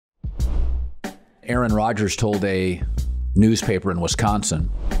Aaron Rodgers told a newspaper in Wisconsin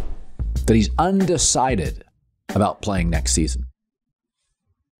that he's undecided about playing next season.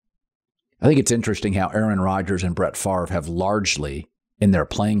 I think it's interesting how Aaron Rodgers and Brett Favre have largely, in their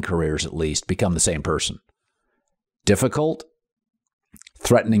playing careers at least, become the same person. Difficult,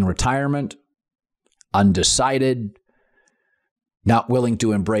 threatening retirement, undecided, not willing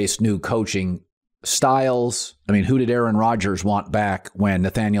to embrace new coaching styles. I mean, who did Aaron Rodgers want back when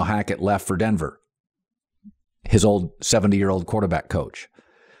Nathaniel Hackett left for Denver? His old 70-year-old quarterback coach.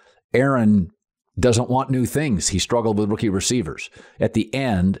 Aaron doesn't want new things. He struggled with rookie receivers. At the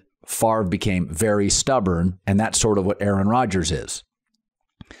end, Favre became very stubborn, and that's sort of what Aaron Rodgers is.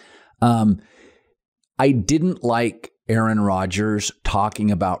 I didn't like Aaron Rodgers talking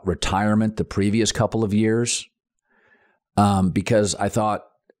about retirement the previous couple of years because I thought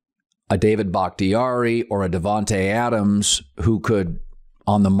a David Bakhtiari or a Devontae Adams who could,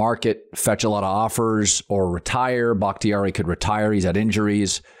 on the market, fetch a lot of offers or retire. Bakhtiari could retire. He's had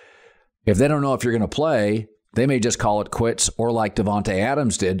injuries. If they don't know if you're going to play, they may just call it quits or, like Devontae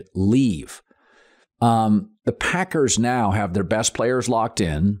Adams did, leave. The Packers now have their best players locked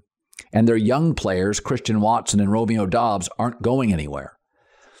in, and their young players, Christian Watson and Romeo Doubs, aren't going anywhere.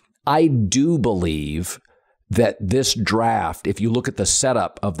 I do believe that this draft, if you look at the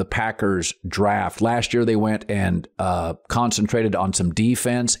setup of the Packers draft, last year they went and concentrated on some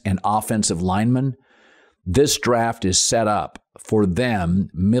defense and offensive linemen. This draft is set up for them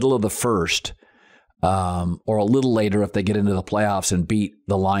middle of the first or a little later if they get into the playoffs and beat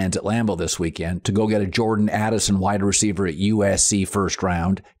the Lions at Lambeau this weekend, to go get a Jordan Addison wide receiver at USC first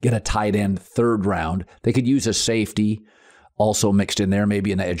round, get a tight end third round. They could use a safety also mixed in there,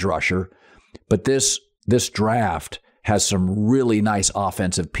 maybe an edge rusher. But this draft has some really nice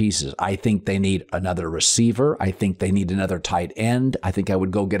offensive pieces. I think they need another receiver. I think they need another tight end. I think I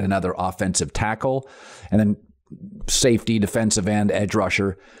would go get another offensive tackle and then safety, defensive end, edge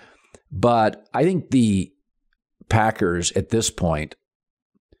rusher. But I think the Packers at this point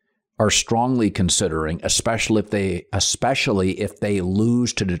are strongly considering, especially if they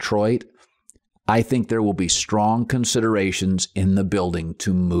lose to Detroit, I think there will be strong considerations in the building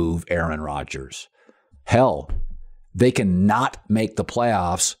to move Aaron Rodgers. Hell, they cannot make the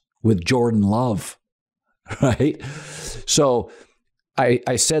playoffs with Jordan Love, right? So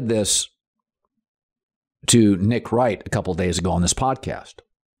I said this to Nick Wright a couple of days ago on this podcast,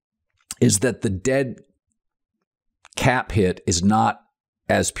 is that the dead cap hit is not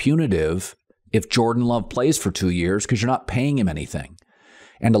as punitive if Jordan Love plays for 2 years because you're not paying him anything.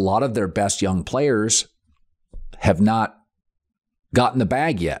 And a lot of their best young players have not gotten the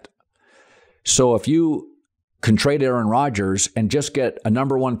bag yet. So if you can trade Aaron Rodgers and just get a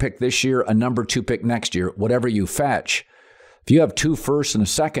number 1 pick this year, a number 2 pick next year, whatever you fetch, if you have 2 firsts and a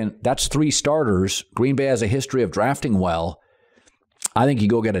second, that's 3 starters. Green Bay has a history of drafting well. I think you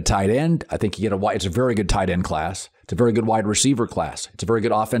go get a tight end. I think you get it's a very good tight end class. It's a very good wide receiver class. It's a very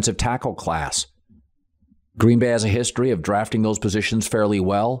good offensive tackle class. Green Bay has a history of drafting those positions fairly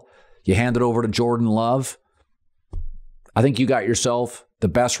well. You hand it over to Jordan Love. I think you got yourself the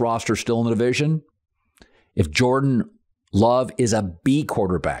best roster still in the division. If Jordan Love is a B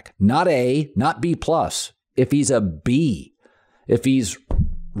quarterback, not A, not B plus, if he's a B, if he's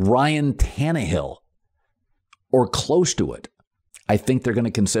Ryan Tannehill or close to it, I think they're going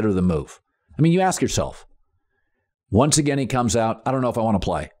to consider the move. I mean, you ask yourself, once again he comes out, I don't know if I want to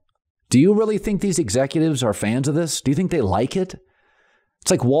play. Do you really think these executives are fans of this? Do you think they like it?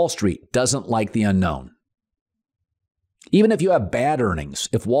 It's like Wall Street doesn't like the unknown. Even if you have bad earnings,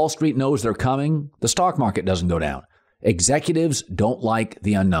 if Wall Street knows they're coming, the stock market doesn't go down. Executives don't like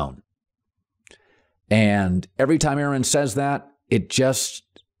the unknown. And every time Aaron says that, it just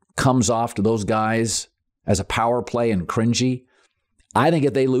comes off to those guys as a power play and cringy. I think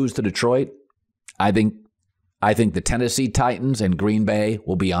if they lose to Detroit, I think the Tennessee Titans and Green Bay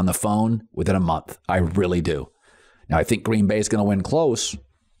will be on the phone within a month. I really do. Now, I think Green Bay is going to win close,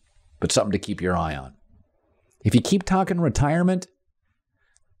 but something to keep your eye on. If you keep talking retirement,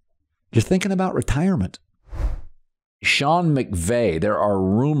 you're thinking about retirement. Sean McVay, there are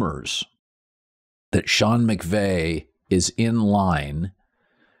rumors that Sean McVay is in line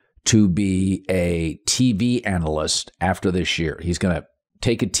to be a TV analyst after this year. He's going to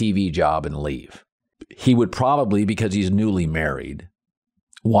take a TV job and leave. He would probably, because he's newly married,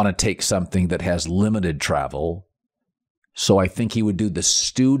 want to take something that has limited travel. So I think he would do the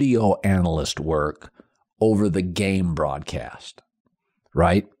studio analyst work over the game broadcast,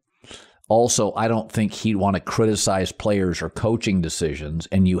 right? Also, I don't think he'd want to criticize players or coaching decisions,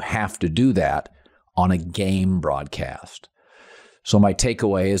 and you have to do that on a game broadcast. So my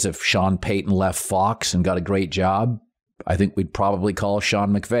takeaway is if Sean Payton left Fox and got a great job, I think we'd probably call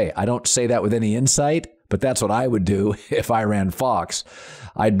Sean McVay. I don't say that with any insight, but that's what I would do if I ran Fox.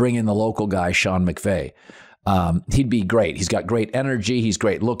 I'd bring in the local guy, Sean McVay. He'd be great. He's got great energy. He's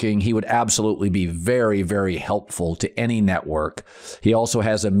great looking. He would absolutely be very, very helpful to any network. He also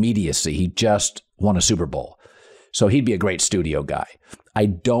has immediacy. He just won a Super Bowl. So he'd be a great studio guy. I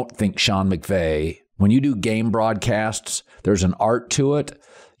don't think Sean McVay, when you do game broadcasts, there's an art to it.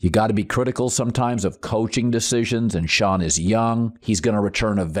 You got to be critical sometimes of coaching decisions, and Sean is young. He's going to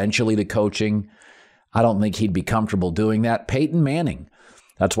return eventually to coaching. I don't think he'd be comfortable doing that. Peyton Manning.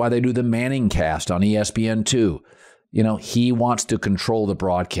 That's why they do the Manning cast on ESPN2. You know, he wants to control the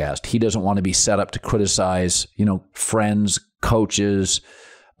broadcast. He doesn't want to be set up to criticize, friends, coaches,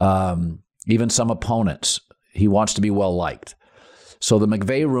 even some opponents. He wants to be well-liked. So the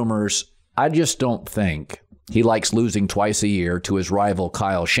McVay rumors, I just don't think he likes losing twice a year to his rival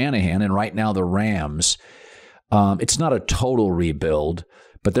Kyle Shanahan. And right now the Rams, it's not a total rebuild,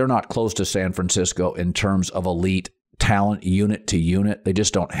 but they're not close to San Francisco in terms of elite talent unit to unit. They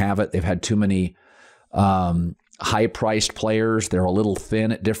just don't have it. They've had too many high-priced players. They're a little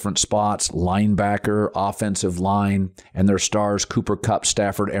thin at different spots, linebacker, offensive line, and their stars, Cooper Kupp,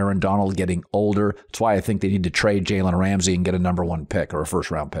 Stafford, Aaron Donald, getting older. That's why I think they need to trade Jalen Ramsey and get a number 1 pick or a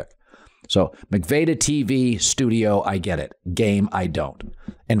first-round pick. So McVay to TV, studio, I get it. Game, I don't.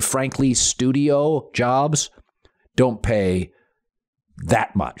 And frankly, studio jobs don't pay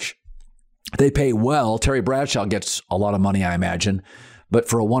that much. They pay well. Terry Bradshaw gets a lot of money, I imagine. But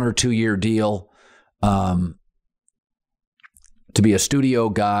for a 1 or 2 year deal, to be a studio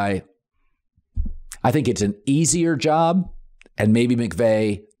guy, I think it's an easier job. And maybe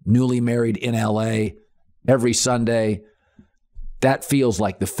McVay, newly married in L.A., every Sunday, that feels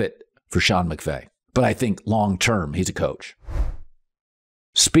like the fit for Sean McVay. But I think long-term, he's a coach.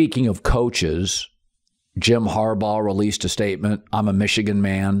 Speaking of coaches, Jim Harbaugh released a statement. I'm a Michigan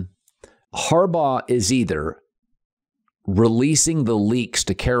man. Harbaugh is either releasing the leaks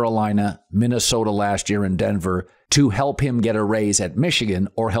to Carolina, Minnesota last year, and Denver to help him get a raise at Michigan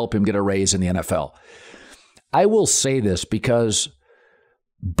or help him get a raise in the NFL. I will say this because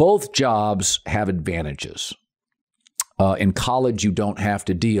both jobs have advantages. In college, you don't have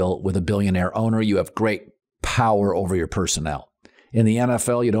to deal with a billionaire owner. You have great power over your personnel. In the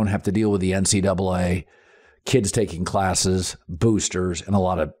NFL, you don't have to deal with the NCAA, kids taking classes, boosters, and a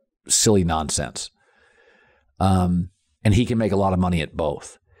lot of silly nonsense. And he can make a lot of money at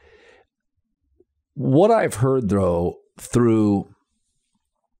both. What I've heard, though, through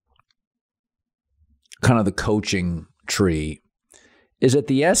kind of the coaching tree is that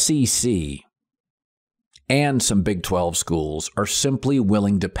the SEC and some Big 12 schools are simply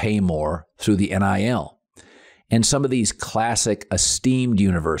willing to pay more through the NIL. And some of these classic esteemed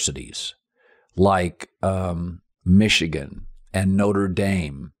universities like Michigan and Notre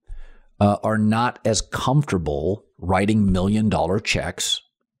Dame are not as comfortable writing $1 million checks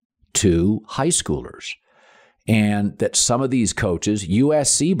to high schoolers. And that some of these coaches,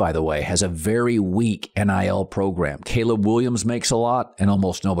 USC, by the way, has a very weak NIL program. Caleb Williams makes a lot and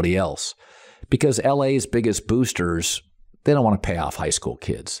almost nobody else. Because LA's biggest boosters, they don't want to pay off high school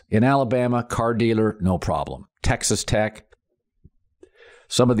kids. In Alabama, car dealer, no problem. Texas Tech,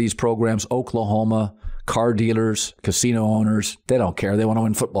 some of these programs, Oklahoma, car dealers, casino owners, they don't care. They want to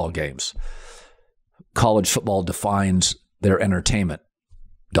win football games. College football defines their entertainment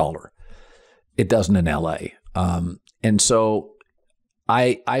dollar. It doesn't in LA. And so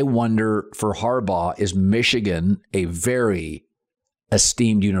I wonder for Harbaugh, is Michigan a very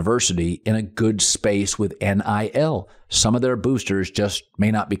esteemed university in a good space with NIL? Some of their boosters just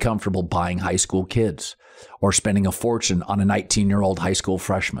may not be comfortable buying high school kids or spending a fortune on a 19-year-old high school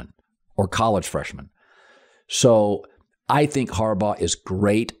freshman or college freshman. So I think Harbaugh is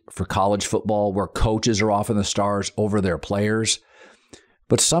great for college football where coaches are often the stars over their players.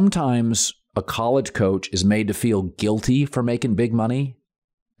 But sometimes a college coach is made to feel guilty for making big money.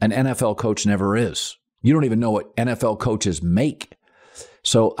 An NFL coach never is. You don't even know what NFL coaches make.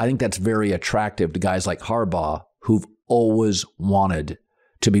 So I think that's very attractive to guys like Harbaugh who've always wanted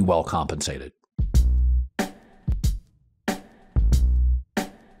to be well compensated.